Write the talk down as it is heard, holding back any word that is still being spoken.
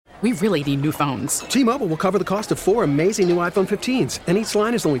We really need new phones. T-Mobile will cover the cost of 4 amazing new iPhone 15s, and each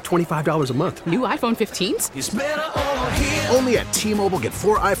line is only $25 a month. New iPhone 15s? It's better over here. Only at T-Mobile, get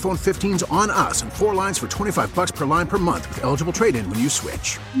 4 iPhone 15s on us and 4 lines for $25 per line per month with eligible trade-in when you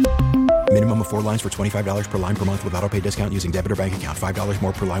switch. Minimum of 4 lines for $25 per line per month with autopay discount using debit or bank account. $5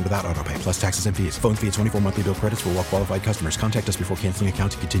 more per line without autopay, plus taxes and fees. Phone fee at 24 monthly bill credits for well-qualified customers. Contact us before canceling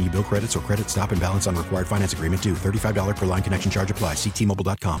account to continue bill credits or credit stop and balance on required finance agreement due. $35 per line connection charge applies. See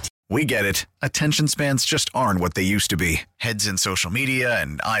T-Mobile.com. We get it. Attention spans just aren't what they used to be. Heads in social media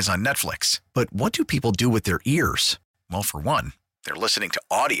and eyes on Netflix. But what do people do with their ears? Well, for one, they're listening to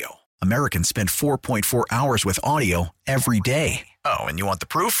audio. Americans spend 4.4 hours with audio every day. Oh, and you want the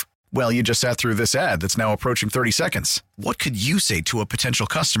proof? Well, you just sat through this ad that's now approaching 30 seconds. What could you say to a potential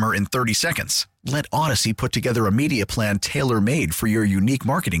customer in 30 seconds? Let Odyssey put together a media plan tailor-made for your unique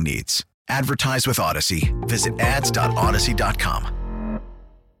marketing needs. Advertise with Odyssey. Visit ads.odyssey.com.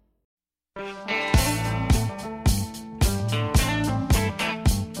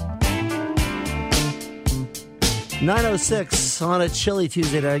 9:06 on a chilly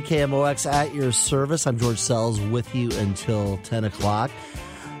Tuesday night, KMOX at your service. I'm George Sells with you until 10 o'clock.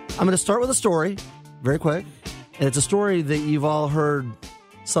 I'm going to start with a story, very quick. And it's a story that you've all heard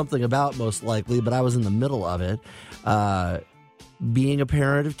something about, most likely, but I was in the middle of it. Being a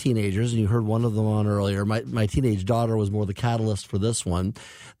parent of teenagers, and you heard one of them on earlier, my teenage daughter was more the catalyst for this one.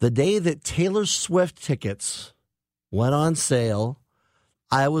 The day that Taylor Swift tickets went on sale,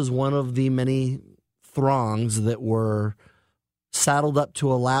 I was one of the many throngs that were saddled up to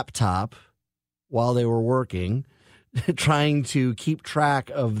a laptop while they were working, trying to keep track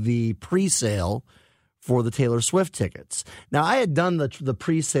of the pre-sale for the Taylor Swift tickets. Now, I had done the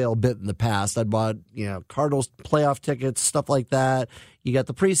pre-sale bit in the past. I'd bought, Cardinals playoff tickets, stuff like that. You got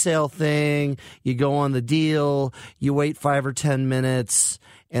the pre-sale thing, you go on the deal, you wait 5 or 10 minutes,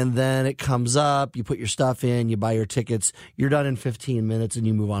 and then it comes up, you put your stuff in, you buy your tickets, you're done in 15 minutes, and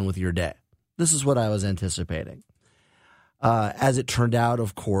you move on with your day. This is what I was anticipating. As it turned out,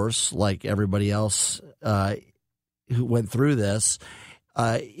 of course, like everybody else who went through this,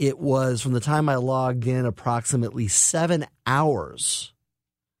 it was from the time I logged in approximately 7 hours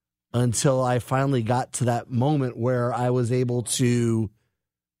until I finally got to that moment where I was able to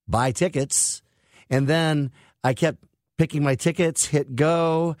buy tickets. And then I kept picking my tickets, hit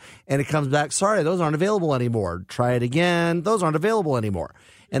go, and it comes back, sorry, those aren't available anymore. Try it again. Those aren't available anymore.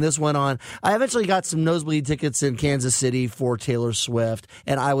 And this went on. I eventually got some nosebleed tickets in Kansas City for Taylor Swift,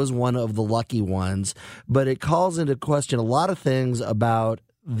 and I was one of the lucky ones. But it calls into question a lot of things about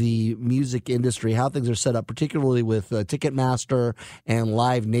the music industry, how things are set up, particularly with Ticketmaster and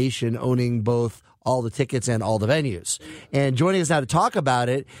Live Nation owning both all the tickets and all the venues. And joining us now to talk about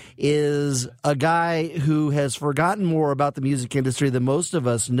it is a guy who has forgotten more about the music industry than most of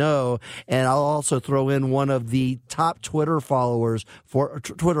us know. And I'll also throw in one of the top Twitter follows,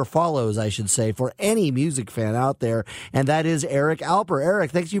 I should say, for any music fan out there. And that is Eric Alper.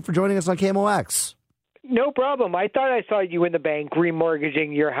 Eric, thanks you for joining us on KMOX. No problem. I thought I saw you in the bank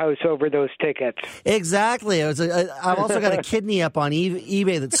remortgaging your house over those tickets. Exactly. I've also got a kidney up on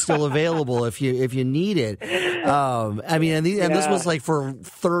eBay that's still available if you need it. This was like for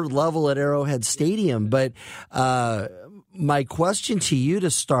third level at Arrowhead Stadium. But my question to you to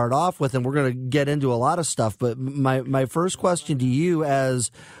start off with, and we're going to get into a lot of stuff, but my first question to you as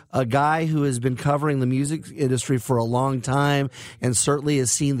a guy who has been covering the music industry for a long time and certainly has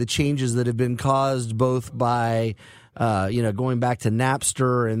seen the changes that have been caused both by, going back to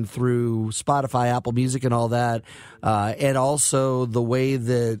Napster and through Spotify, Apple Music and all that, and also the way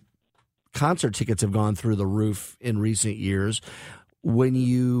that concert tickets have gone through the roof in recent years. When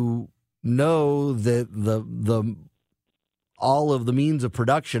you know that the all of the means of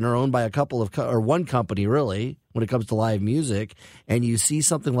production are owned by one company, really, when it comes to live music, and you see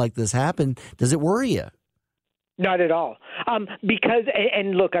something like this happen, does it worry you? Not at all. Because,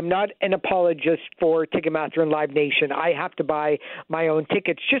 and look, I'm not an apologist for Ticketmaster and Live Nation. I have to buy my own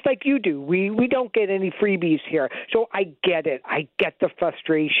tickets just like you do. We don't get any freebies here. So I get it. I get the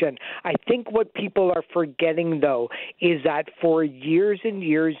frustration. I think what people are forgetting, though, is that for years and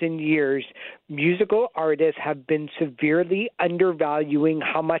years and years, musical artists have been severely undervaluing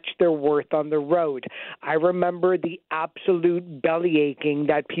how much they're worth on the road. I remember the absolute belly aching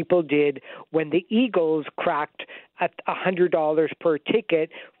that people did when the Eagles cracked at $100 per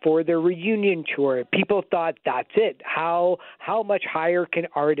ticket for their reunion tour. People thought, that's it. How much higher can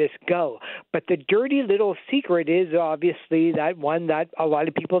artists go? But the dirty little secret is obviously that one that a lot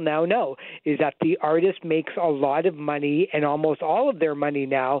of people now know, is that the artist makes a lot of money, and almost all of their money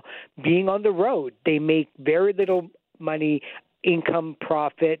now, being on the road. They make very little money income,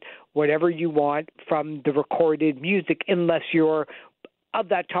 profit, whatever you want from the recorded music, unless you're of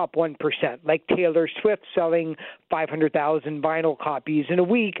that top 1%, like Taylor Swift selling 500,000 vinyl copies in a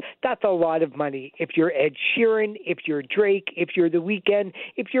week. That's a lot of money. If you're Ed Sheeran, if you're Drake, if you're The Weeknd,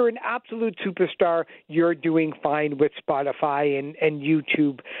 if you're an absolute superstar, you're doing fine with Spotify and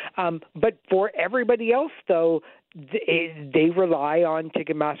YouTube. But for everybody else, though, they rely on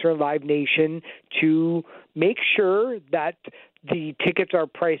Ticketmaster and Live Nation to make sure that the tickets are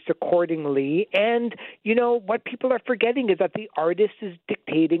priced accordingly. And, what people are forgetting is that the artist is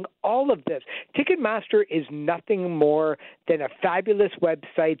dictating all of this. Ticketmaster is nothing more than a fabulous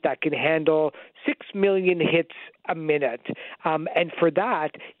website that can handle 6 million hits a minute. And for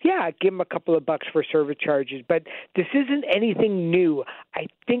that, give them a couple of bucks for service charges. But this isn't anything new. I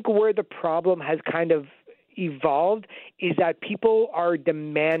think where the problem has kind of evolved is that people are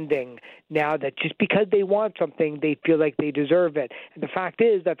demanding now that just because they want something, they feel like they deserve it. And the fact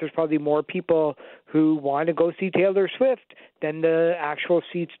is that there's probably more people who want to go see Taylor Swift than the actual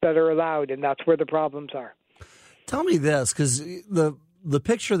seats that are allowed, and that's where the problems are. Tell me this, because the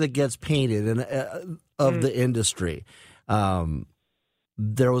picture that gets painted of the industry,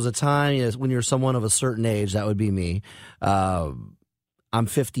 there was a time when you're someone of a certain age, that would be me. I'm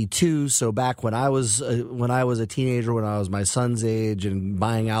 52, so back when I was a teenager, when I was my son's age, and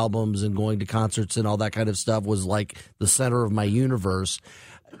buying albums and going to concerts and all that kind of stuff was like the center of my universe.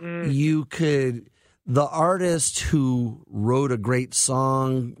 The artist who wrote a great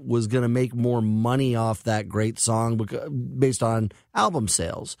song was going to make more money off that great song based on album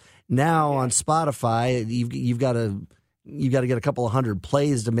sales. Now on Spotify, you've got to get a couple of hundred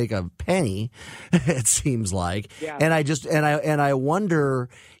plays to make a penny, it seems like. Yeah. And I wonder,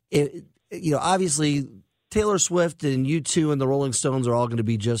 obviously Taylor Swift and U2 and the Rolling Stones are all going to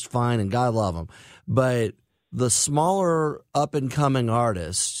be just fine, and God love them. But the smaller up and coming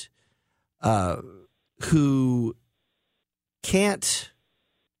artists who can't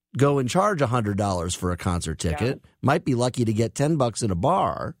go and charge $100 for a concert ticket might be lucky to get $10 in a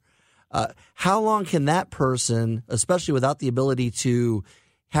bar. How long can that person, especially without the ability to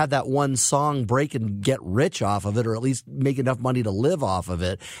have that one song break and get rich off of it, or at least make enough money to live off of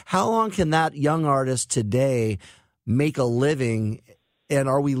it, how long can that young artist today make a living? And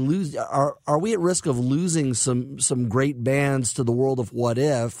are we at risk of losing some great bands to the world of what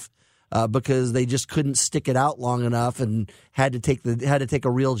if because they just couldn't stick it out long enough and had to take a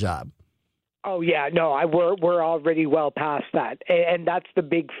real job? Oh yeah, no, we're already well past that, and that's the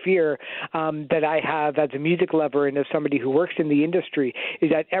big fear that I have as a music lover and as somebody who works in the industry,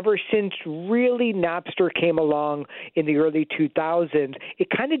 is that ever since really Napster came along in the early 2000s, it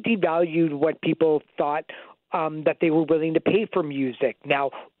kind of devalued what people thought that they were willing to pay for music.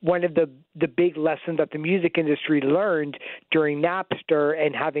 Now, one of the big lessons that the music industry learned during Napster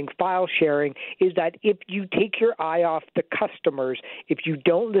and having file sharing is that if you take your eye off the customers, if you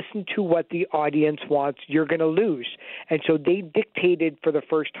don't listen to what the audience wants, you're going to lose. And so they dictated for the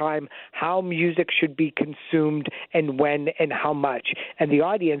first time how music should be consumed and when and how much. And the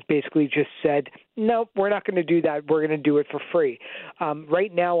audience basically just said, no, we're not going to do that. We're going to do it for free.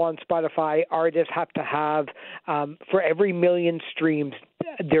 Right now on Spotify, artists have to have, for every million streams,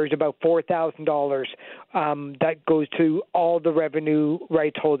 there's about $4,000 that goes to all the revenue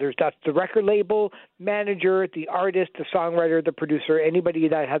rights holders. That's the record label, manager, the artist, the songwriter, the producer, anybody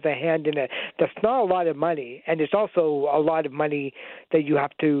that has a hand in it. That's not a lot of money, and it's also a lot of money that you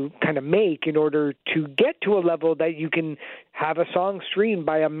have to kind of make in order to get to a level that you can have a song streamed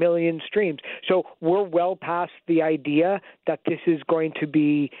by 1 million streams. So we're well past the idea that this is going to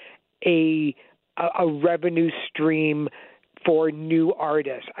be a revenue stream for new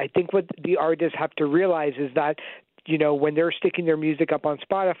artists. I think what the artists have to realize is that, when they're sticking their music up on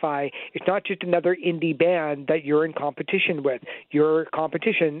Spotify, it's not just another indie band that you're in competition with. Your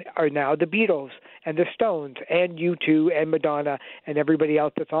competition are now the Beatles and the Stones and U2 and Madonna and everybody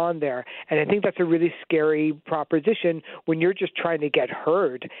else that's on there. And I think that's a really scary proposition when you're just trying to get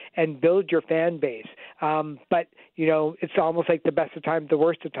heard and build your fan base. But, it's almost like the best of times, the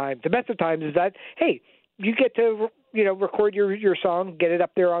worst of times. The best of times is that, hey, you get to, record your song, get it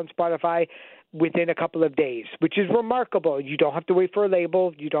up there on Spotify within a couple of days, which is remarkable. You don't have to wait for a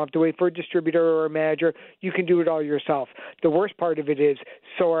label. You don't have to wait for a distributor or a manager. You can do it all yourself. The worst part of it is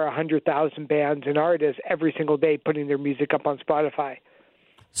so are 100,000 bands and artists every single day putting their music up on Spotify.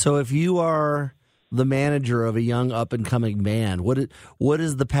 So if you are the manager of a young up-and-coming band, what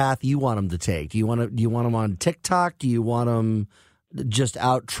is the path you want them to take? Do you want them on TikTok? Do you want them just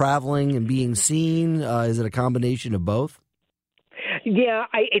out traveling and being seen? Is it a combination of both? Yeah,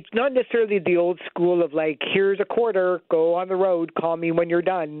 it's not necessarily the old school of like, here's a quarter, go on the road, call me when you're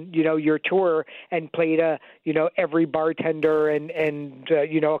done, your tour, and play to, every bartender and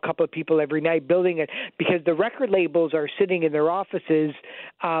a couple of people every night building it, because the record labels are sitting in their offices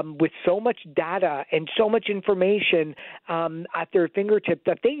with so much data and so much information at their fingertips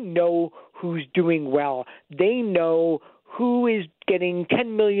that they know who's doing well. They know who is getting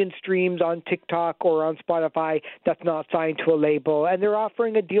 10 million streams on TikTok or on Spotify that's not signed to a label, and they're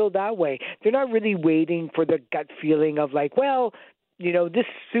offering a deal that way. They're not really waiting for the gut feeling of like, well, this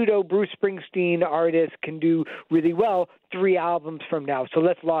pseudo Bruce Springsteen artist can do really well 3 albums from now, so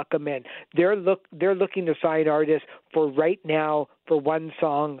let's lock them in. They're looking to sign artists for right now, for one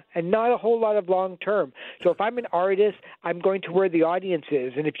song, and not a whole lot of long term. So if I'm an artist, I'm going to where the audience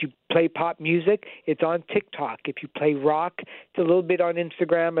is. And if you play pop music, it's on TikTok. If you play rock, it's a little bit on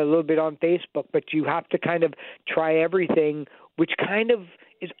Instagram, a little bit on Facebook. But you have to kind of try everything, which kind of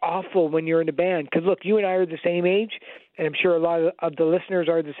is awful when you're in a band. Because look, you and I are the same age, and I'm sure a lot of the listeners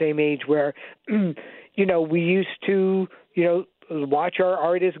are the same age, where we used to watch our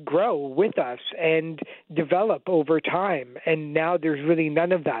artists grow with us and develop over time, and now there's really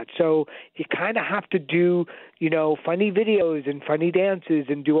none of that. So you kind of have to do funny videos and funny dances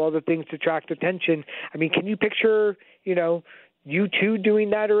and do all the things to attract attention. I mean, can you picture you two doing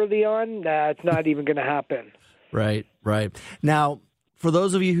that early on? It's not even going to happen. Right. Now, for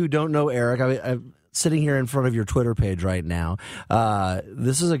those of you who don't know Eric, I'm sitting here in front of your Twitter page right now.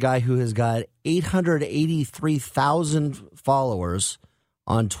 This is a guy who has got 883,000 followers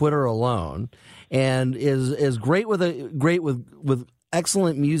on Twitter alone, and is great with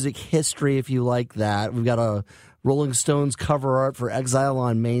excellent music history. If you like that, we've got a Rolling Stones cover art for Exile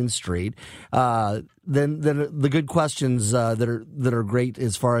on Main Street. Then the good questions that are great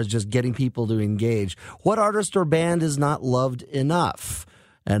as far as just getting people to engage. What artist or band is not loved enough?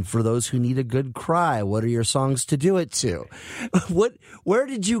 And for those who need a good cry, what are your songs to do it to? Where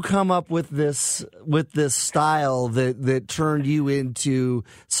did you come up with this style that turned you into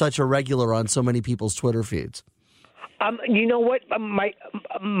such a regular on so many people's Twitter feeds? You know what? My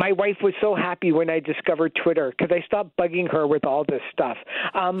wife was so happy when I discovered Twitter, because I stopped bugging her with all this stuff.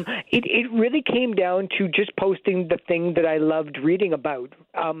 It really came down to just posting the thing that I loved reading about.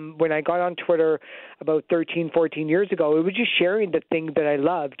 When I got on Twitter about 13, 14 years ago, it was just sharing the thing that I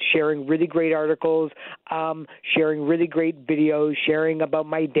loved, sharing really great articles, sharing really great videos, sharing about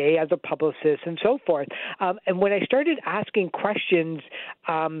my day as a publicist and so forth. And when I started asking questions,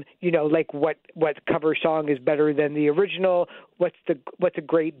 like what cover song is better than the original, what's a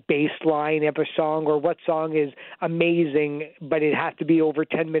great bass line of a song, or what song is amazing but it has to be over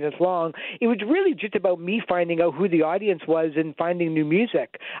 10 minutes long, it was really just about me finding out who the audience was and finding new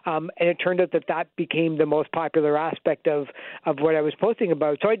music. And it turned out that became the most popular aspect of what I was posting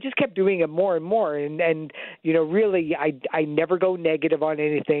about. So I just kept doing it more and more. And really, I never go negative on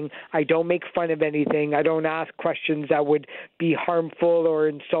anything. I don't make fun of anything. I don't ask questions that would be harmful or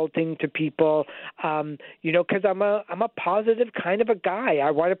insulting to people, because I'm a positive kind of a guy.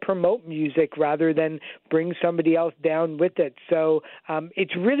 I want to promote music rather than bring somebody else down with it. So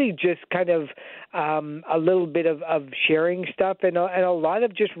it's really just kind of a little bit of sharing stuff and a lot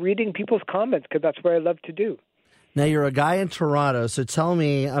of just reading people's comments, because that's what I love to do. Now, you're a guy in Toronto, so tell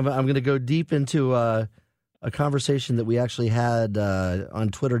me, I'm going to go deep into a conversation that we actually had on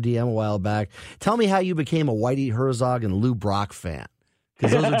Twitter DM a while back. Tell me how you became a Whitey Herzog and Lou Brock fan,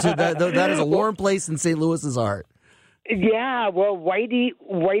 because that is a warm place in St. Louis's heart. Yeah, well, Whitey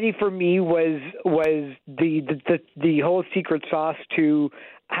for me was the whole secret sauce to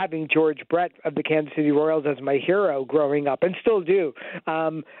having George Brett of the Kansas City Royals as my hero growing up, and still do.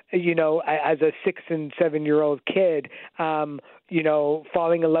 As a 6 and 7 year old kid,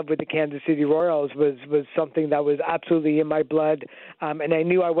 falling in love with the Kansas City Royals was something that was absolutely in my blood. And I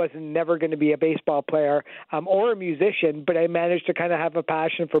knew I wasn't never going to be a baseball player or a musician, but I managed to kind of have a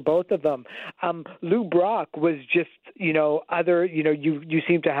passion for both of them. Lou Brock was just, you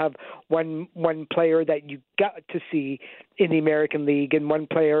seem to have one player that you got to see in the American League and one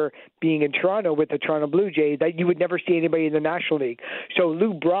player being in Toronto with the Toronto Blue Jays that you would never see anybody in the National League. So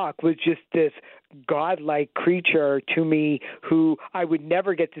Lou Brock was just this godlike creature to me who I would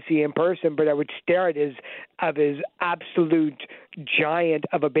never get to see in person, but I would stare at his absolute giant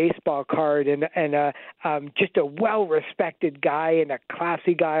of a baseball card and just a well-respected guy and a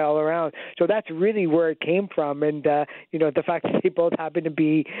classy guy all around. So that's really where it came from. And, the fact that they both happen to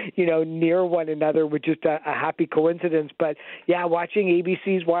be, near one another was just a happy coincidence. But yeah, watching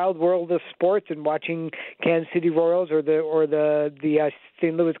ABC's Wild World of Sports and watching Kansas City Royals or the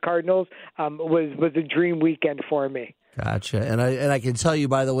St. Louis Cardinals was a dream weekend for me. Gotcha. And I can tell you,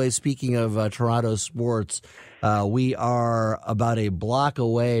 by the way, speaking of Toronto sports, we are about a block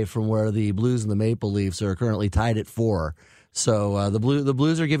away from where the Blues and the Maple Leafs are currently tied at 4. So the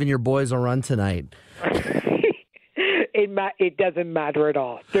Blues are giving your boys a run tonight. It doesn't matter at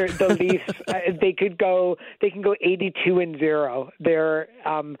all. The Leafs, they can go 82-0.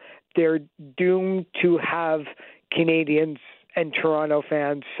 They're doomed to have Canadians and Toronto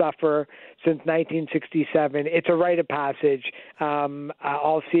fans suffer since 1967. It's a rite of passage.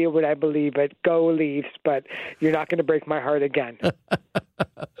 I'll see it when I believe it. Go Leafs, but you're not going to break my heart again.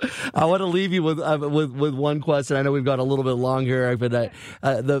 I want to leave you with one question. I know we've got a little bit long here, but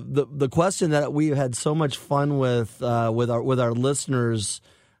the question that we had so much fun with our listeners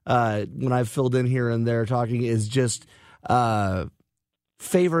when I've filled in here and there talking is just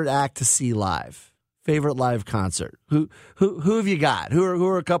favorite act to see live. Favorite live concert? Who have you got? Who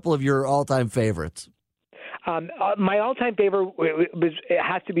are a couple of your all-time favorites? My all-time favorite it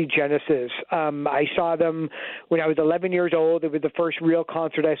has to be Genesis. I saw them when I was 11 years old. It was the first real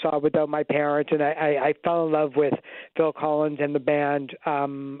concert I saw without my parents, and I fell in love with Phil Collins and the band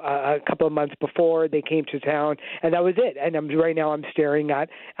a couple of months before they came to town, and that was it. And right now I'm staring at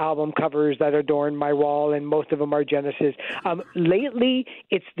album covers that adorn my wall, and most of them are Genesis. Lately,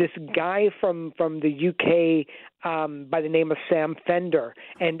 it's this guy from the UK by the name of Sam Fender.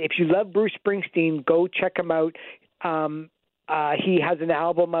 And if you love Bruce Springsteen, go check him out. He has an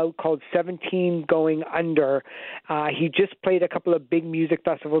album out called 17 Going Under. He just played a couple of big music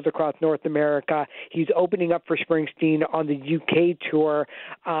festivals across North America. He's opening up for Springsteen on the UK tour,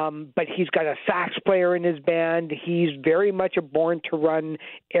 but he's got a sax player in his band. He's very much a Born to Run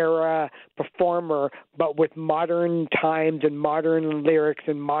era performer, but with modern times and modern lyrics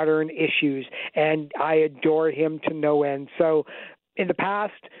and modern issues, and I adore him to no end. So in the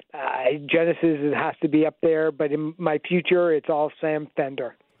past, Genesis has to be up there, but in my future, it's all Sam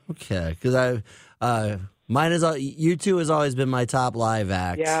Fender. Okay, because mine is U2 has always been my top live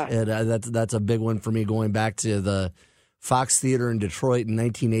act. Yeah, and that's a big one for me. Going back to the Fox Theater in Detroit in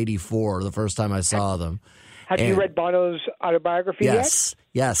 1984, the first time I saw them. Have you read Bono's autobiography yet?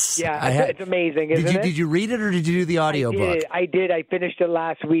 Yes. Yeah, it's amazing, isn't it? Did you read it or did you do the audiobook? I did. I finished it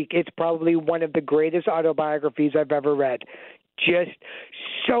last week. It's probably one of the greatest autobiographies I've ever read. Just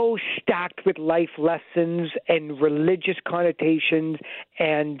so stacked with life lessons and religious connotations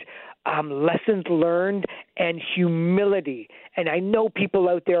and lessons learned and humility. And I know people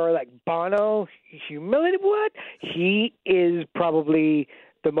out there are like, Bono, humility, what? He is probably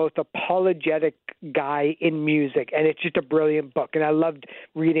the most apologetic guy in music, and it's just a brilliant book, and I loved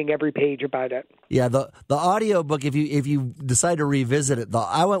reading every page about it. Yeah, the audio book, if you decide to revisit it,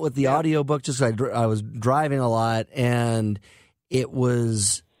 I went with the audio book just because I was driving a lot, and it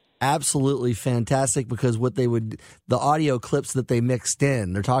was absolutely fantastic because the audio clips that they mixed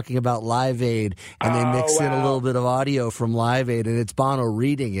in, they're talking about Live Aid, and they mix in a little bit of audio from Live Aid, and it's Bono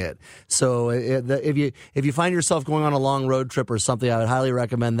reading it. So if you find yourself going on a long road trip or something, I would highly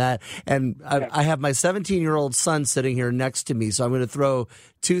recommend that. And I have my 17-year-old son sitting here next to me, so I'm going to throw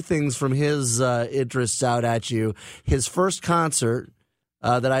two things from his interests out at you. His first concert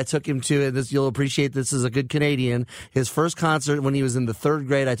that I took him to, and this you'll appreciate this as a good Canadian, his first concert when he was in the third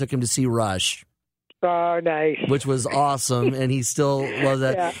grade, I took him to see Rush. Oh, nice. Which was awesome, and he still loves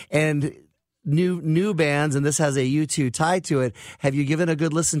that. Yeah. And new bands, and this has a U2 tie to it. Have you given a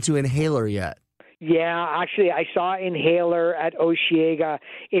good listen to Inhaler yet? Yeah, actually, I saw Inhaler at Osheaga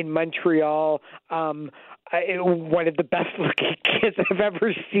in Montreal. One of the best-looking kids I've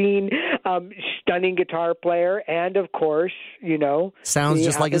ever seen. Stunning guitar player, and of course, sounds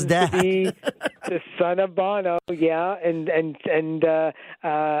just like his dad. To be the son of Bono, and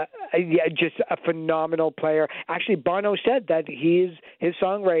just a phenomenal player. Actually, Bono said that his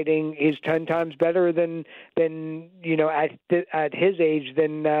songwriting is 10 times better than at his age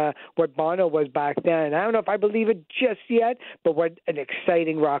than what Bono was back then. I don't know if I believe it just yet, but what an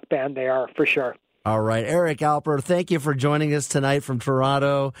exciting rock band they are for sure. All right, Eric Alper, thank you for joining us tonight from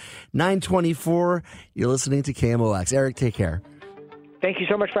Toronto. 9:24, you're listening to KMOX. Eric, take care. Thank you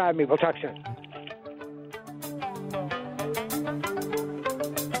so much for having me. We'll talk soon.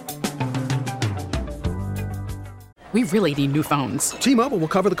 We really need new phones. T-Mobile will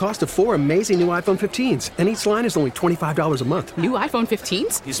cover the cost of 4 amazing new iPhone 15s, and each line is only $25 a month. New iPhone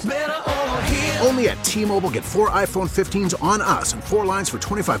 15s? It's better over here. Only at T-Mobile, get 4 iPhone 15s on us and 4 lines for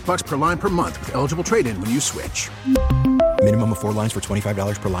 $25 per line per month with eligible trade-in when you switch. Minimum of 4 lines for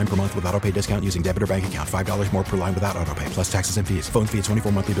 $25 per line per month with autopay discount using debit or bank account. $5 more per line without autopay, plus taxes and fees. Phone fee at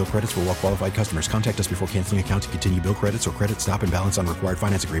 24 monthly bill credits for well-qualified customers. Contact us before canceling account to continue bill credits or credit stop and balance on required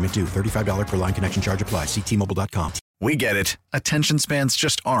finance agreement due. $35 per line connection charge applies. See T-Mobile.com. We get it. Attention spans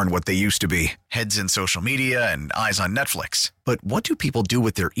just aren't what they used to be. Heads in social media and eyes on Netflix. But what do people do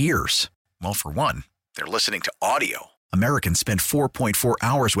with their ears? Well, for one, they're listening to audio. Americans spend 4.4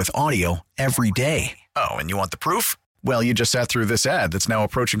 hours with audio every day. Oh, and you want the proof? Well, you just sat through this ad that's now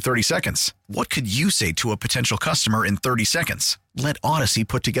approaching 30 seconds. What could you say to a potential customer in 30 seconds? Let Odyssey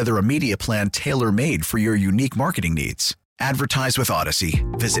put together a media plan tailor-made for your unique marketing needs. Advertise with Odyssey.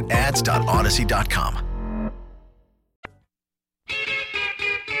 Visit ads.odyssey.com.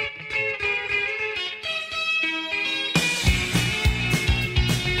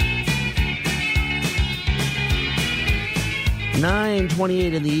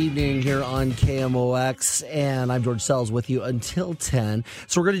 (9:28) in the evening here on KMOX, and I'm George Sells with you until 10.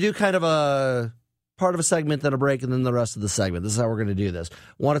 So we're going to do kind of a part of a segment, then a break, and then the rest of the segment. This is how we're going to do this. I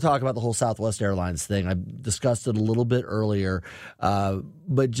want to talk about the whole Southwest Airlines thing. I discussed it a little bit earlier,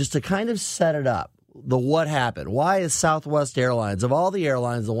 but just to kind of set it up, the what happened. Why is Southwest Airlines, of all the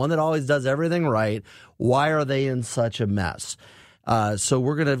airlines, the one that always does everything right, why are they in such a mess? So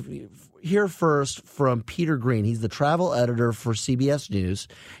we're going to hear first from Peter Green. He's the travel editor for CBS News,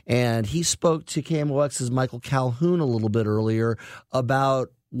 and he spoke to KMOX's Michael Calhoun a little bit earlier about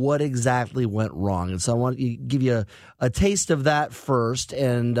what exactly went wrong. And so I want to give you a taste of that first,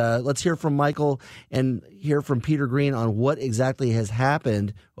 and let's hear from Michael and hear from Peter Green on what exactly has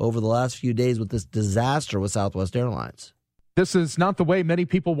happened over the last few days with this disaster with Southwest Airlines. This is not the way many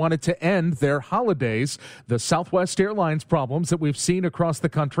people wanted to end their holidays. The Southwest Airlines problems that we've seen across the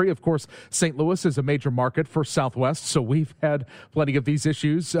country. Of course, St. Louis is a major market for Southwest, so we've had plenty of these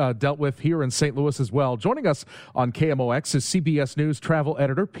issues dealt with here in St. Louis as well. Joining us on KMOX is CBS News travel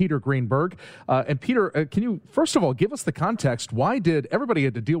editor Peter Greenberg. And Peter, can you first of all give us the context? Why did everybody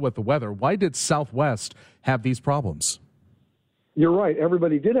had to deal with the weather? Why did Southwest have these problems? You're right.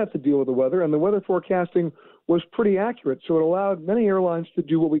 Everybody did have to deal with the weather, and the weather forecasting was pretty accurate. So it allowed many airlines to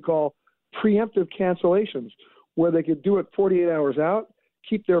do what we call preemptive cancellations, where they could do it 48 hours out,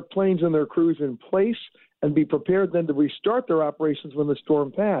 keep their planes and their crews in place, and be prepared then to restart their operations when the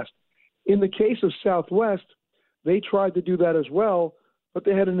storm passed. In the case of Southwest, they tried to do that as well, but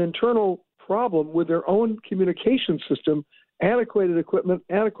they had an internal problem with their own communication system, antiquated equipment,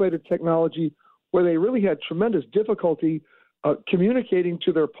 antiquated technology, where they really had tremendous difficulty communicating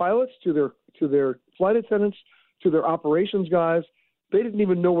to their pilots, to their flight attendants, to their operations guys. They didn't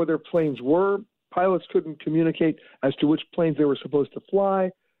even know where their planes were. Pilots couldn't communicate as to which planes they were supposed to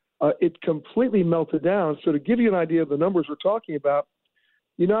fly. It completely melted down. So to give you an idea of the numbers we're talking about,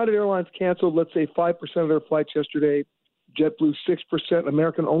 United Airlines canceled, let's say, 5% of their flights yesterday, JetBlue 6%,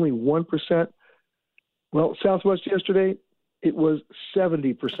 American only 1%. Well, Southwest yesterday, it was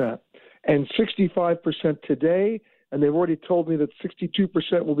 70%, and 65% today. And they've already told me that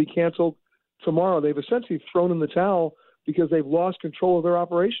 62% will be canceled tomorrow. They've essentially thrown in the towel because they've lost control of their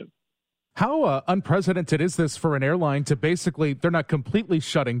operation. How unprecedented is this for an airline to basically, they're not completely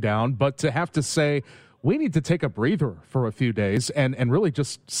shutting down, but to have to say, we need to take a breather for a few days and really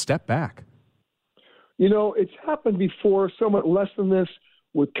just step back? You know, it's happened before, somewhat less than this,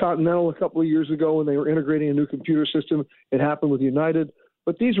 with Continental a couple of years ago when they were integrating a new computer system. It happened with United.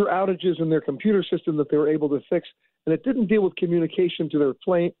 But these were outages in their computer system that they were able to fix. And it didn't deal with communication to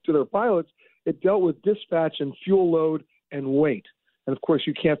their pilots. It dealt with dispatch and fuel load and weight. And, of course,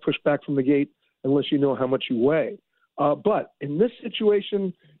 you can't push back from the gate unless you know how much you weigh. But in this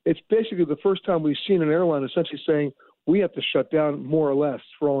situation, it's basically the first time we've seen an airline essentially saying we have to shut down more or less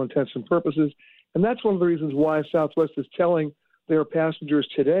for all intents and purposes. And that's one of the reasons why Southwest is telling their passengers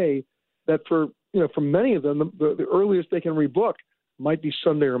today that for many of them, the earliest they can rebook might be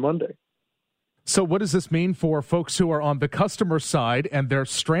Sunday or Monday. So what does this mean for folks who are on the customer side and they're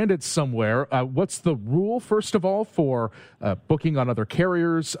stranded somewhere? What's the rule, first of all, for booking on other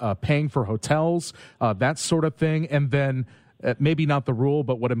carriers, paying for hotels, that sort of thing? And then maybe not the rule,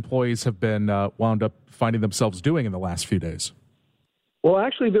 but what employees have been wound up finding themselves doing in the last few days? Well,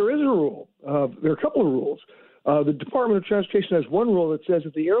 actually, there is a rule. There are a couple of rules. The Department of Transportation has one rule that says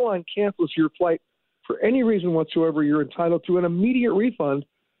if the airline cancels your flight for any reason whatsoever, you're entitled to an immediate refund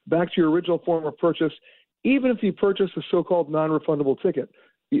back to your original form of purchase, even if you purchase a so-called non-refundable ticket.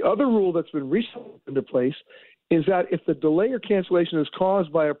 The other rule that's been recently put into place is that if the delay or cancellation is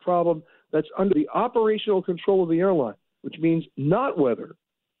caused by a problem that's under the operational control of the airline, which means not weather,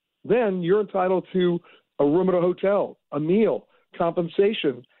 then you're entitled to a room at a hotel, a meal,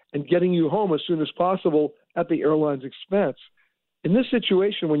 compensation, and getting you home as soon as possible at the airline's expense. In this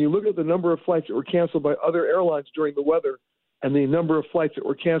situation, when you look at the number of flights that were canceled by other airlines during the weather and the number of flights that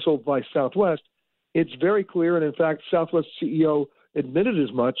were canceled by Southwest, it's very clear, and in fact, Southwest CEO admitted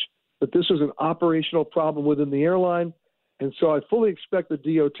as much, that this was an operational problem within the airline. And so I fully expect the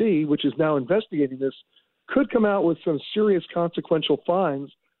DOT, which is now investigating this, could come out with some serious consequential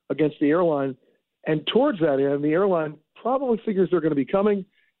fines against the airline. And towards that end, the airline probably figures they're going to be coming,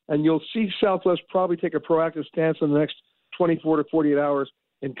 and you'll see Southwest probably take a proactive stance in the next 24 to 48 hours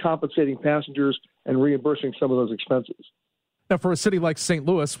in compensating passengers and reimbursing some of those expenses. Now, for a city like St.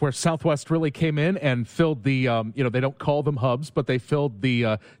 Louis, where Southwest really came in and filled the, they don't call them hubs, but they filled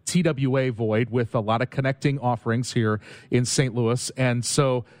the TWA void with a lot of connecting offerings here in St. Louis. And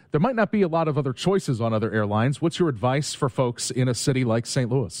so there might not be a lot of other choices on other airlines. What's your advice for folks in a city like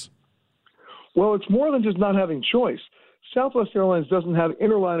St. Louis? Well, it's more than just not having choice. Southwest Airlines doesn't have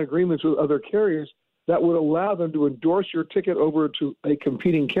interline agreements with other carriers that would allow them to endorse your ticket over to a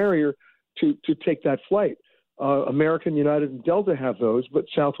competing carrier to take that flight. American, United, and Delta have those, but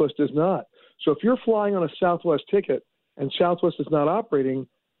Southwest does not. So if you're flying on a Southwest ticket and Southwest is not operating,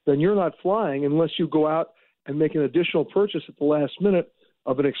 then you're not flying unless you go out and make an additional purchase at the last minute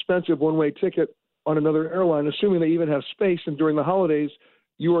of an expensive one-way ticket on another airline, assuming they even have space. And during the holidays,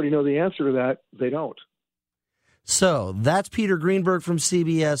 you already know the answer to that. They don't. So that's Peter Greenberg from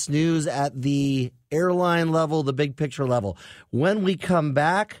CBS News at the airline level, the big picture level. When we come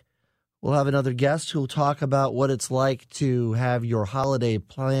back, we'll have another guest who will talk about what it's like to have your holiday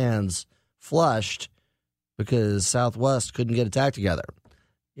plans flushed because Southwest couldn't get its act together.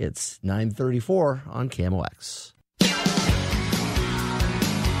 It's 9:34 on KMOX.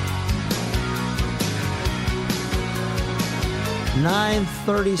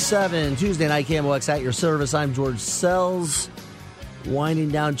 $9:37 Tuesday night, KMOX at your service. I'm George Sells, winding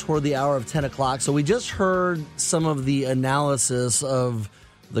down toward the hour of 10 o'clock. So we just heard some of the analysis of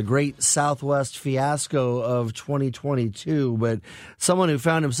the great Southwest fiasco of 2022, but someone who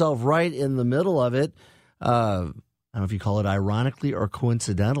found himself right in the middle of it, I don't know if you call it ironically or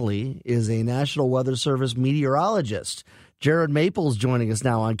coincidentally, is a National Weather Service meteorologist. Jared Maples joining us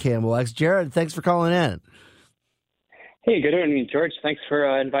now on KMOX. Jared, thanks for calling in. Hey, good evening, George. Thanks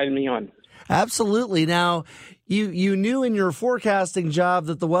for inviting me on. Absolutely. Now, you knew in your forecasting job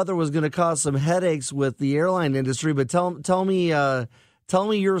that the weather was going to cause some headaches with the airline industry, but tell me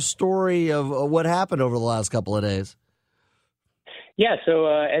your story of what happened over the last couple of days. Yeah, so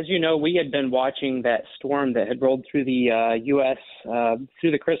as you know, we had been watching that storm that had rolled through the U.S.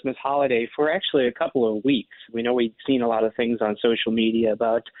 Through the Christmas holiday for actually a couple of weeks. We know we'd seen a lot of things on social media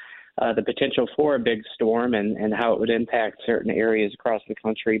about the potential for a big storm and how it would impact certain areas across the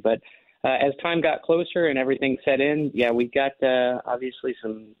country. But as time got closer and everything set in, we got obviously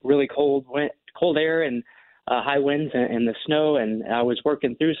some really cold air and high winds and the snow. And I was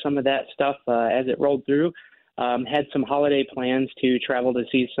working through some of that stuff as it rolled through. Had some holiday plans to travel to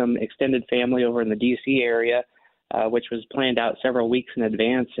see some extended family over in the D.C. area, which was planned out several weeks in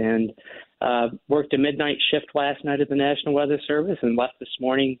advance. And worked a midnight shift last night at the National Weather Service and left this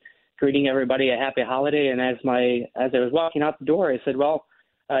morning greeting everybody a happy holiday. And as I was walking out the door, I said, well,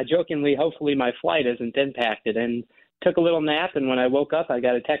 jokingly, hopefully my flight isn't impacted, and took a little nap. And when I woke up, I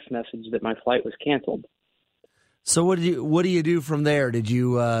got a text message that my flight was canceled. So what do you do from there?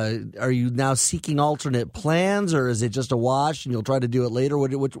 Are you now seeking alternate plans, or is it just a wash and you'll try to do it later?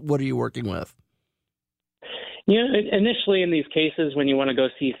 What are you working with? Initially in these cases, when you want to go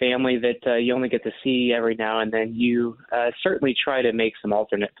see family that you only get to see every now and then, you certainly try to make some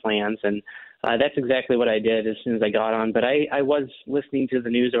alternate plans. And that's exactly what I did as soon as I got on. But I was listening to the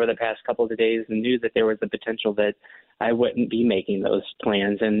news over the past couple of days and knew that there was the potential that I wouldn't be making those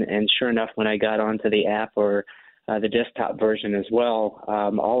plans. And sure enough, when I got onto the app or the desktop version as well,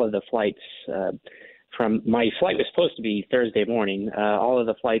 all of the flights from my flight was supposed to be Thursday morning. All of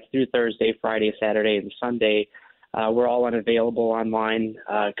the flights through Thursday, Friday, Saturday, and Sunday were all unavailable online.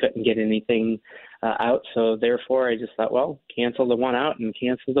 Couldn't get anything out. So therefore, I just thought, well, cancel the one out and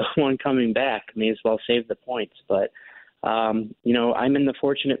cancel the one coming back. May as well save the points. But, I'm in the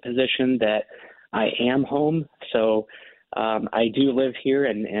fortunate position that I am home. So I do live here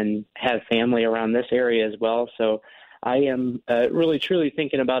and have family around this area as well. So I am really, truly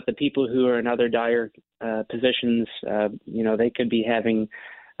thinking about the people who are in other dire positions. They could be having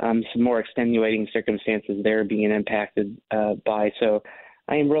some more extenuating circumstances they're being impacted by. So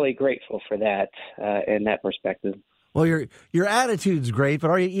I am really grateful for that in that perspective. Well, your attitude's great,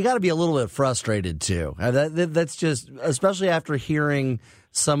 but you got to be a little bit frustrated too. That's just, especially after hearing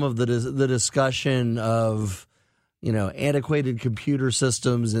some of the discussion of antiquated computer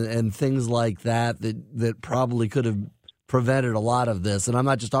systems and things like that probably could have prevented a lot of this. And I'm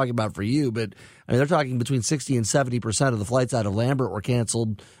not just talking about for you, but they're talking between 60 and 70% of the flights out of Lambert were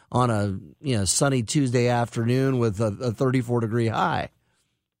canceled on a sunny Tuesday afternoon with a 34-degree high.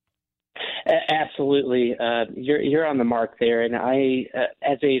 Absolutely. You're on the mark there. And I,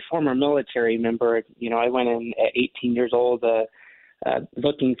 as a former military member, I went in at 18 years old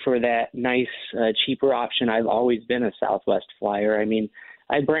looking for that nice, cheaper option. I've always been a Southwest flyer. I mean,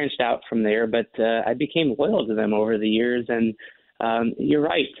 I branched out from there, but I became loyal to them over the years. And you're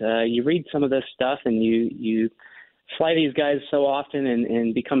right. You read some of this stuff and you fly these guys so often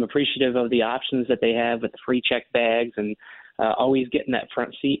and become appreciative of the options that they have with the free check bags and always getting that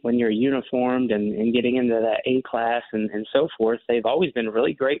front seat when you're uniformed and getting into that A class and so forth. They've always been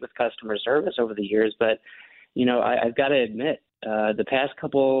really great with customer service over the years. But, I've got to admit, the past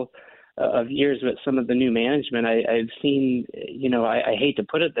couple of years with some of the new management, I've seen, I hate to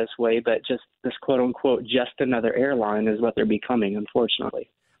put it this way, but just this quote unquote, just another airline is what they're becoming, unfortunately.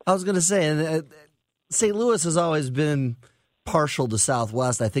 I was going to say, and St. Louis has always been partial to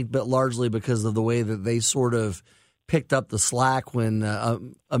Southwest, I think, but largely because of the way that they sort of picked up the slack when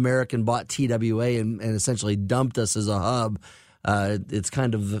American bought TWA and essentially dumped us as a hub. It's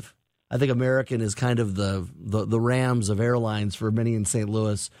kind of I think American is kind of the Rams of airlines for many in St.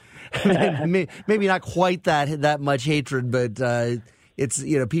 Louis. Maybe not quite that much hatred, but it's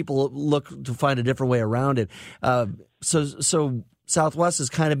people look to find a different way around it. So Southwest has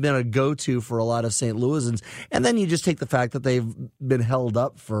kind of been a go-to for a lot of St. Louisans, and then you just take the fact that they've been held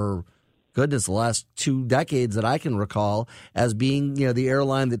up for goodness, the last 2 decades that I can recall as being, the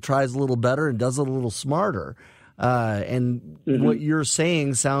airline that tries a little better and does it a little smarter. And what you're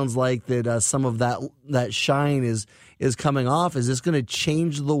saying sounds like that some of that shine is coming off. Is this going to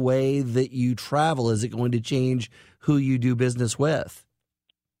change the way that you travel? Is it going to change who you do business with?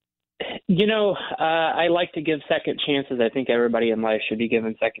 I like to give second chances. I think everybody in life should be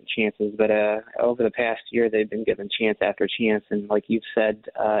given second chances. But over the past year, they've been given chance after chance. And like you've said,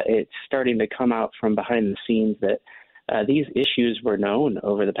 it's starting to come out from behind the scenes that these issues were known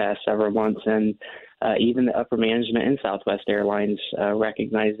over the past several months. And even the upper management in Southwest Airlines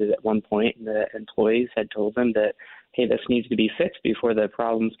recognized it at one point. And the employees had told them that, hey, this needs to be fixed before the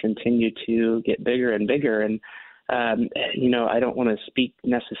problems continue to get bigger and bigger. And I don't want to speak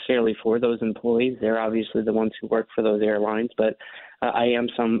necessarily for those employees. They're obviously the ones who work for those airlines, but I am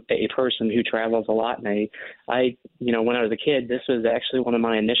a person who travels a lot. And I when I was a kid, this was actually one of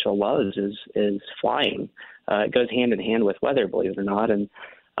my initial loves is flying. It goes hand in hand with weather, believe it or not. And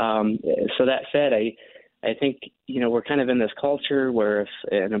so that said, I think, we're kind of in this culture where if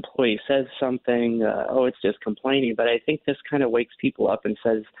an employee says something, it's just complaining. But I think this kind of wakes people up and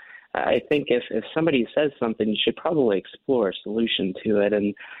says, I think if somebody says something, you should probably explore a solution to it.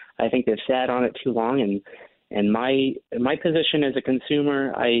 And I think they've sat on it too long. And my position as a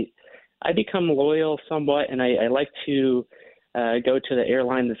consumer, I become loyal somewhat, and I like to go to the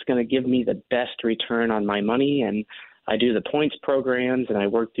airline that's going to give me the best return on my money. And I do the points programs, and I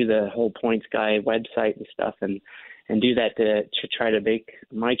work through the whole Points Guy website and stuff, and do that to try to make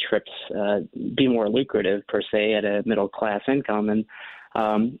my trips be more lucrative, per se, at a middle class income. And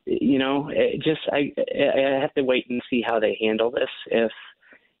I have to wait and see how they handle this. If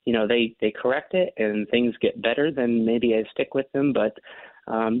they correct it and things get better, then maybe I stick with them. But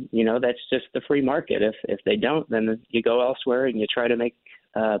that's just the free market. If they don't, then you go elsewhere and you try to make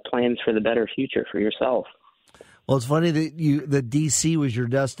plans for the better future for yourself. Well, it's funny that D.C. was your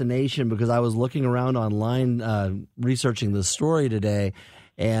destination, because I was looking around online researching this story today,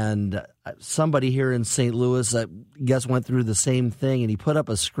 and somebody here in St. Louis, I guess, went through the same thing, and he put up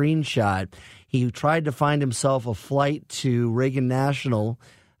a screenshot. He tried to find himself a flight to Reagan National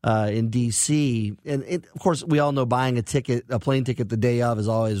in D.C., and of course, we all know buying a plane ticket the day of is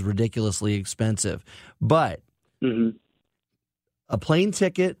always ridiculously expensive, but a plane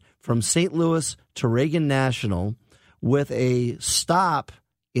ticket from St. Louis to Reagan National with a stop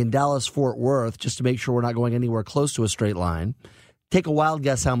in Dallas-Fort Worth, just to make sure we're not going anywhere close to a straight line. Take a wild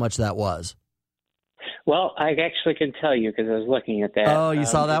guess how much that was. Well, I actually can tell you because I was looking at that. Oh, you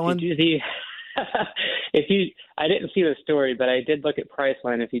saw that one? I didn't see the story, but I did look at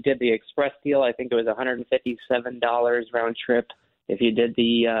Priceline. If you did the express deal, I think it was $157 round trip. If you did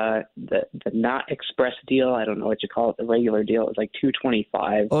the not express deal, I don't know what you call it, the regular deal, it was like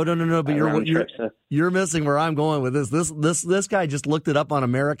 $225. Oh, no, but you're missing where I'm going with this. This guy just looked it up on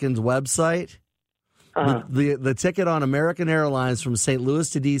American's website. The ticket on American Airlines from St. Louis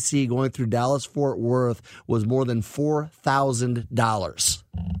to D.C. going through Dallas-Fort Worth was more than $4,000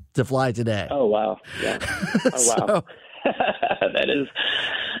 to fly today. Oh, wow. Yeah. Oh, wow.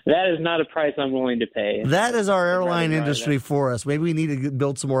 that is not a price I'm willing to pay. That is our airline industry for us. Maybe we need to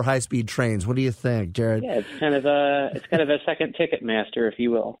build some more high-speed trains. What do you think, Jared? Yeah, it's kind of a second Ticketmaster, if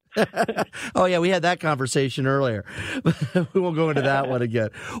you will. Oh, yeah, we had that conversation earlier. We won't go into that one again.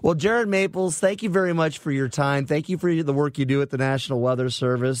 Well, Jared Maples, thank you very much for your time. Thank you for the work you do at the National Weather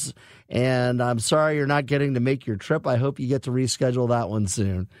Service. And I'm sorry you're not getting to make your trip. I hope you get to reschedule that one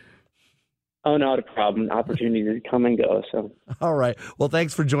soon. Oh, not a problem. Opportunity to come and go. So, all right. Well,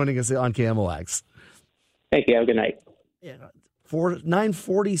 thanks for joining us on KMOX. Thank you. Have a good night. Yeah,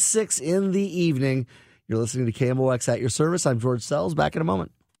 9:46 in the evening. You're listening to KMOX at your service. I'm George Sells. Back in a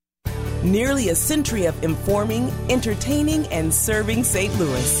moment. Nearly a century of informing, entertaining, and serving St.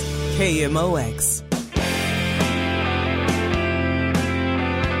 Louis. KMOX.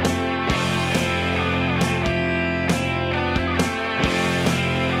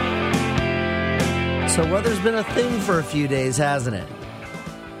 So weather's been a thing for a few days, hasn't it?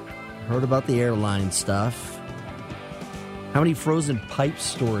 Heard about the airline stuff. How many frozen pipe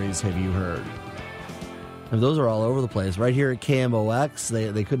stories have you heard? And those are all over the place. Right here at KMOX,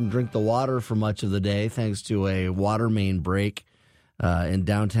 they couldn't drink the water for much of the day thanks to a water main break in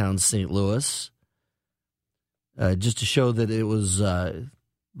downtown St. Louis. Just to show that it was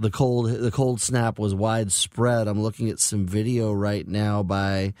the cold snap was widespread. I'm looking at some video right now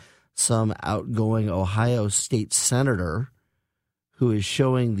by some outgoing Ohio state senator who is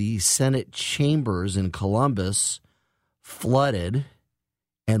showing the Senate chambers in Columbus flooded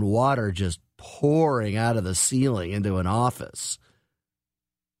and water just pouring out of the ceiling into an office.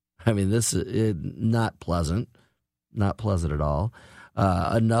 I mean, this is not pleasant at all.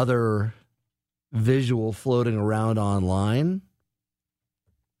 Another visual floating around online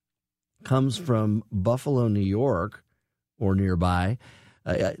comes from Buffalo, New York, or nearby.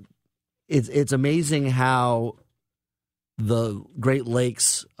 It's amazing how the Great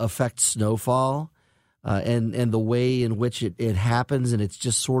Lakes affect snowfall and the way in which it happens, and it's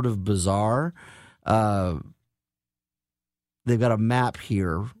just sort of bizarre. They've got a map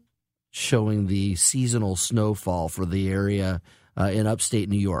here showing the seasonal snowfall for the area in upstate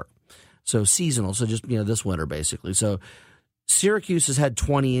New York. So seasonal, so just this winter basically. So Syracuse has had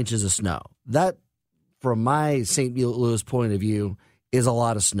 20 inches of snow. That, from my St. Louis point of view, is a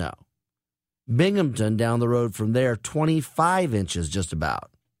lot of snow. Binghamton, down the road from there, 25 inches just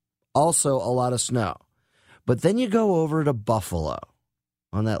about. Also a lot of snow. But then you go over to Buffalo,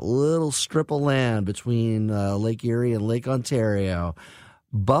 on that little strip of land between Lake Erie and Lake Ontario.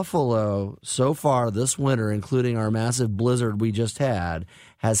 Buffalo, so far this winter, including our massive blizzard we just had,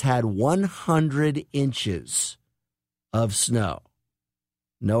 has had 100 inches of snow.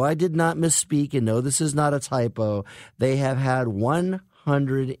 No, I did not misspeak, and no, this is not a typo. They have had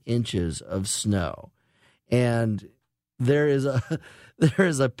 100 inches of snow. And there is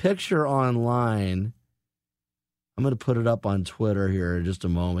a picture online. I'm going to put it up on Twitter here in just a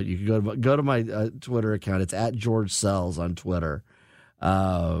moment. You can go to my Twitter account. It's at George Sells on Twitter.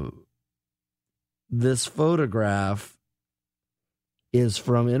 This photograph is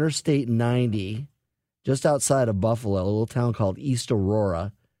from Interstate 90, just outside of Buffalo, a little town called East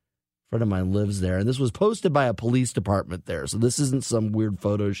Aurora. A friend of mine lives there, and this was posted by a police department there, so this isn't some weird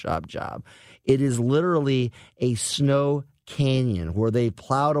Photoshop job. It is literally a snow canyon where they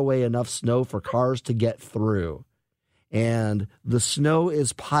plowed away enough snow for cars to get through, and the snow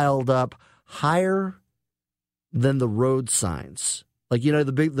is piled up higher than the road signs. Like,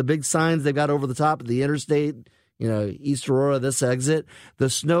 the big signs they've got over the top of the interstate, East Aurora, this exit, the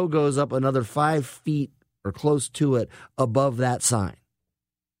snow goes up another 5 feet or close to it above that sign.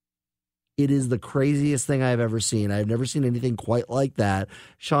 It is the craziest thing I've ever seen. I've never seen anything quite like that.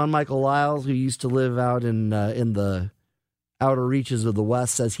 Sean Michael Lyles, who used to live out in the outer reaches of the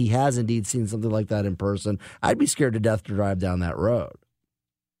West, says he has indeed seen something like that in person. I'd be scared to death to drive down that road.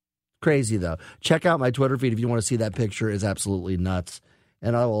 Crazy, though. Check out my Twitter feed if you want to see that picture. It's absolutely nuts.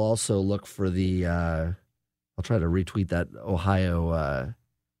 And I will also look for the I'll try to retweet that Ohio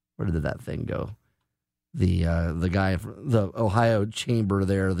where did that thing go? The guy from the Ohio chamber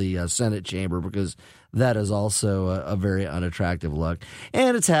there, the Senate chamber, because that is also a very unattractive look.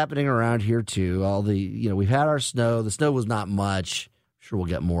 And it's happening around here too. All the we've had our snow. The snow was not much. I'm sure we'll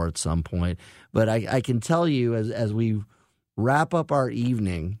get more at some point. But I can tell you as we wrap up our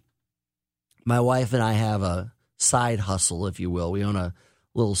evening, my wife and I have a side hustle, if you will. We own a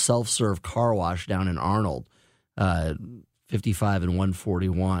little self-serve car wash down in Arnold, 55 and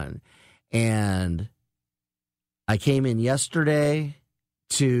 141. And I came in yesterday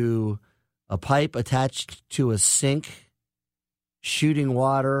to a pipe attached to a sink, shooting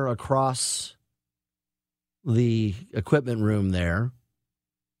water across the equipment room there.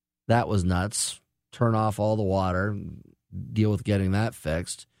 That was nuts. Turn off all the water, deal with getting that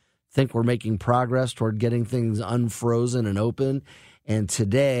fixed. Think we're making progress toward getting things unfrozen and open. And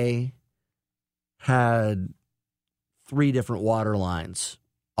today had 3 different water lines,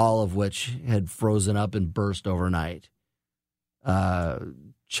 all of which had frozen up and burst overnight.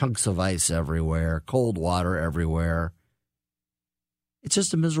 Chunks of ice everywhere, cold water everywhere. It's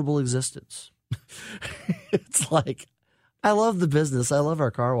just a miserable existence. It's like, I love the business. I love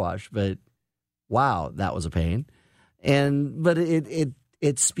our car wash, but wow, that was a pain. But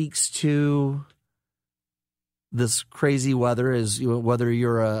it speaks to this crazy weather, is whether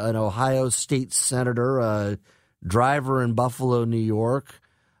you're an Ohio state senator, a driver in Buffalo, New York,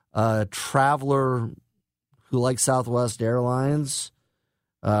 a traveler who likes Southwest Airlines,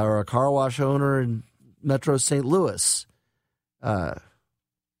 or a car wash owner in Metro St. Louis.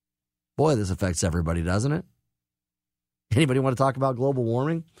 Boy, this affects everybody, doesn't it? Anybody want to talk about global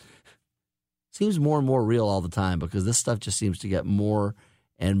warming? Seems more and more real all the time, because this stuff just seems to get more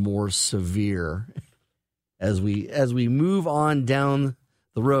and more severe as we move on down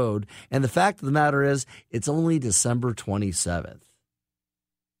the road. And the fact of the matter is, it's only December 27th.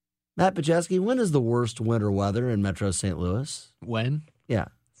 Matt Pajeski, when is the worst winter weather in Metro St. Louis? When? Yeah.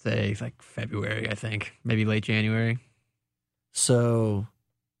 Say like February, I think. Maybe late January. So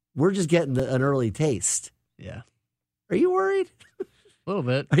we're just getting an early taste. Yeah. Are you worried? A little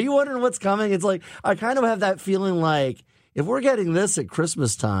bit. Are you wondering what's coming? It's like, I kind of have that feeling like, if we're getting this at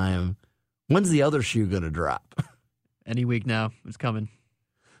Christmas time, when's the other shoe going to drop? Any week now. It's coming.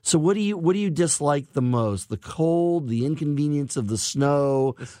 So what do you dislike the most? The cold, the inconvenience of the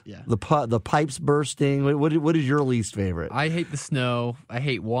snow, the pipes bursting. What is your least favorite? I hate the snow. I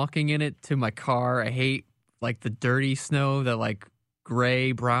hate walking in it to my car. I hate like the dirty snow, the like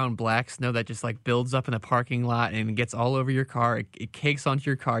gray, brown, black snow that just like builds up in the parking lot and gets all over your car. It cakes onto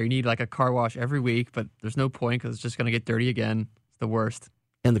your car. You need like a car wash every week, but there's no point because it's just going to get dirty again. It's the worst.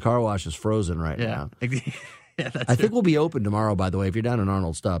 And the car wash is frozen right now. Yeah, I think we'll be open tomorrow, by the way. If you're down in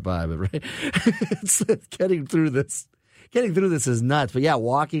Arnold, stop by. But right, it's getting through this is nuts. But yeah,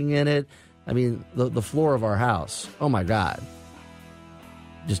 walking in it. I mean, the floor of our house. Oh my God!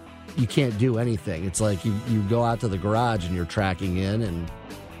 Just you can't do anything. It's like you go out to the garage and you're tracking in, and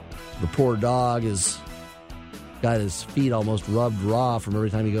the poor dog is got his feet almost rubbed raw from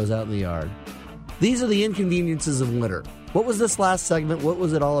every time he goes out in the yard. These are the inconveniences of winter. What was this last segment? What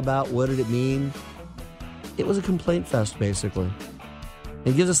was it all about? What did it mean? It was a complaint fest, basically.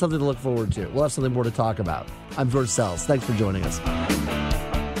 It gives us something to look forward to. We'll have something more to talk about. I'm George Sells. Thanks for joining us.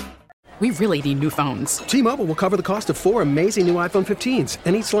 We really need new phones. T-Mobile will cover the cost of 4 amazing new iPhone 15s,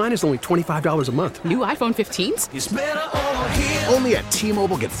 and each line is only $25 a month. New iPhone 15s? It's better over here. Only at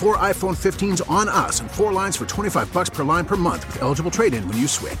T-Mobile, get 4 iPhone 15s on us and 4 lines for $25 per line per month with eligible trade-in when you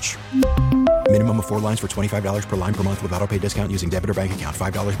switch. Minimum of 4 lines for $25 per line per month with autopay discount using debit or bank account.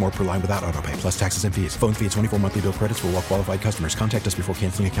 $5 more per line without autopay, plus taxes and fees. Phone fee at 24 monthly bill credits for well-qualified customers. Contact us before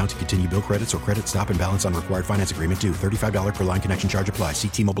canceling account to continue bill credits or credit stop and balance on required finance agreement due. $35 per line connection charge applies. See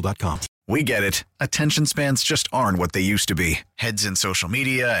T-Mobile.com. We get it. Attention spans just aren't what they used to be. Heads in social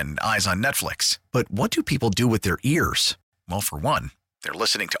media and eyes on Netflix. But what do people do with their ears? Well, for one, they're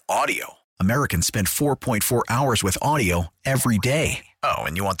listening to audio. Americans spend 4.4 hours with audio every day. Oh,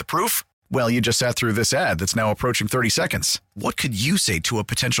 and you want the proof? Well, you just sat through this ad that's now approaching 30 seconds. What could you say to a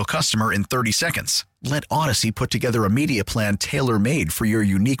potential customer in 30 seconds? Let Odyssey put together a media plan tailor-made for your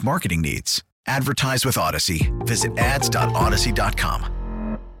unique marketing needs. Advertise with Odyssey. Visit ads.odyssey.com.